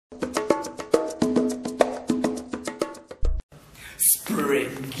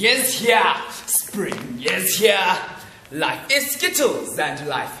Spring is here, spring is here. Life is Skittles and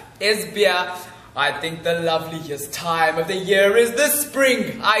life is beer. I think the loveliest time of the year is the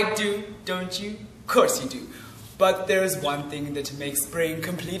spring. I do, don't you? Of course you do. But there's one thing that makes spring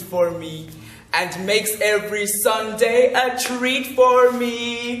complete for me and makes every Sunday a treat for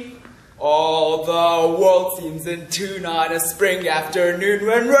me. All the world seems in tune on a spring afternoon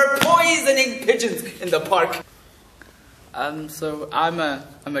when we're poisoning pigeons in the park. So I'm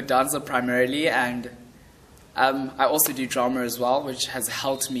a dancer primarily, and I also do drama as well, which has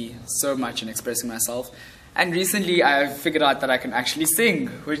helped me so much in expressing myself. And recently I figured out that I can actually sing,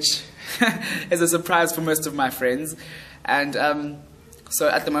 which is a surprise for most of my friends. And so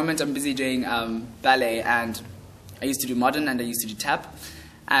at the moment I'm busy doing ballet, and I used to do modern and I used to do tap.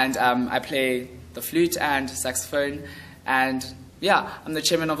 And I play the flute and saxophone, and yeah, I'm the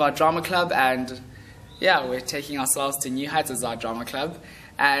chairman of our drama club, and yeah, we're taking ourselves to new heights as our drama club.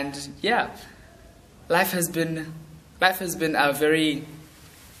 And yeah, life has been very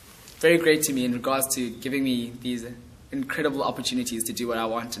great to me in regards to giving me these incredible opportunities to do what I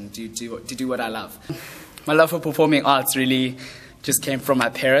want and to do what I love. My love for performing arts really just came from my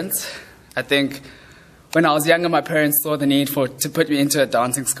parents. I think when I was younger, my parents saw the need to put me into a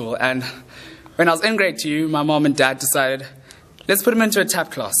dancing school, and when I was in grade 2, my mom and dad decided, let's put him into a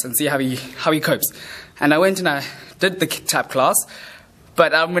tap class and see how he copes. And I went and I did the tap class,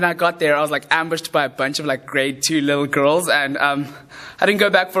 but when I got there, I was like ambushed by a bunch of like grade 2 little girls, and I didn't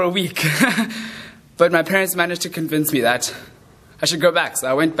go back for a week. But my parents managed to convince me that I should go back, so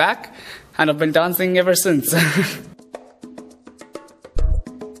I went back, and I've been dancing ever since.